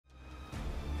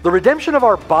The redemption of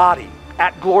our body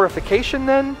at glorification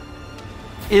then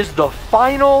is the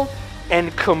final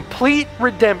and complete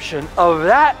redemption of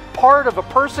that part of a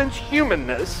person's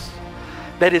humanness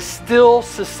that is still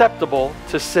susceptible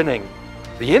to sinning.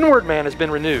 The inward man has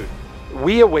been renewed.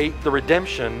 We await the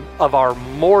redemption of our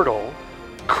mortal,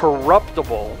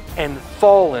 corruptible, and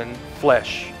fallen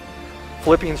flesh.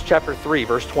 Philippians chapter 3,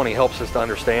 verse 20 helps us to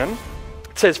understand.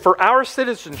 It says, "For our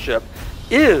citizenship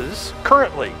is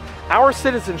currently, our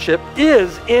citizenship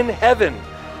is in heaven,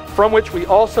 from which we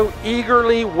also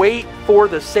eagerly wait for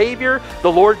the Savior,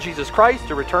 the Lord Jesus Christ,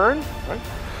 to return, right,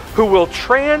 who will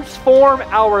transform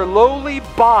our lowly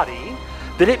body,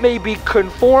 that it may be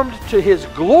conformed to his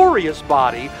glorious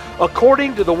body,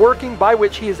 according to the working by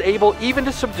which he is able even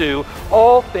to subdue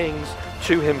all things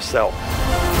to himself."